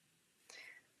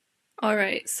All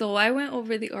right, so I went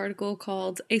over the article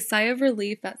called A Sigh of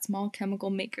Relief at Small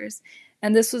Chemical Makers,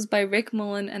 and this was by Rick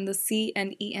Mullin and the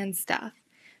C&EN staff.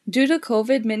 Due to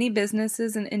COVID, many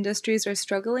businesses and industries are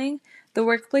struggling. The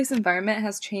workplace environment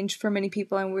has changed for many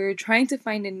people, and we're trying to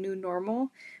find a new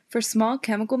normal. For small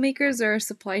chemical makers, there are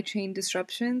supply chain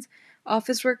disruptions.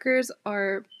 Office workers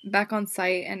are back on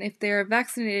site, and if they are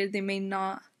vaccinated, they may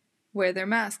not wear their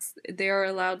masks. They are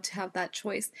allowed to have that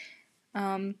choice.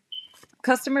 Um,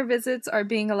 Customer visits are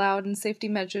being allowed and safety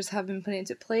measures have been put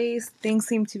into place. Things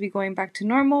seem to be going back to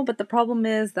normal, but the problem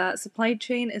is that supply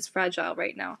chain is fragile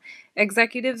right now.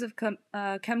 Executives of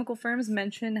chemical firms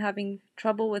mentioned having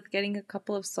trouble with getting a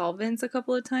couple of solvents a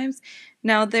couple of times.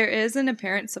 Now, there is an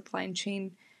apparent supply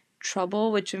chain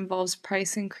trouble, which involves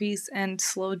price increase and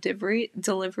slow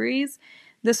deliveries.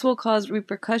 This will cause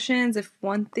repercussions. If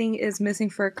one thing is missing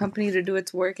for a company to do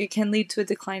its work, it can lead to a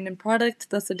decline in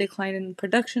product, thus a decline in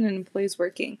production and employees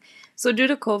working. So due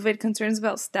to COVID, concerns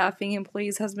about staffing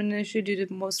employees has been an issue due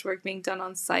to most work being done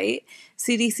on site.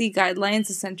 CDC guidelines,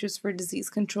 the Centers for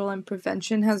Disease Control and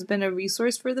Prevention, has been a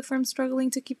resource for the firms struggling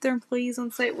to keep their employees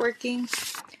on site working.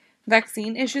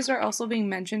 Vaccine issues are also being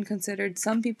mentioned, considered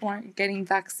some people aren't getting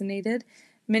vaccinated.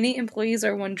 Many employees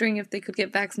are wondering if they could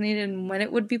get vaccinated and when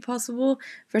it would be possible.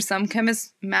 For some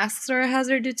chemists, masks are a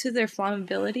hazard due to their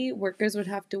flammability. Workers would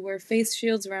have to wear face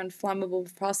shields around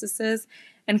flammable processes.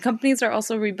 And companies are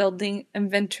also rebuilding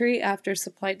inventory after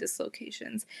supply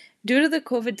dislocations. Due to the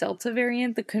COVID Delta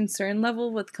variant, the concern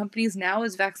level with companies now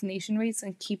is vaccination rates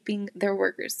and keeping their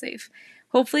workers safe.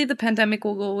 Hopefully, the pandemic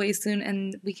will go away soon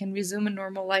and we can resume a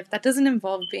normal life that doesn't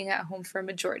involve being at home for a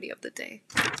majority of the day.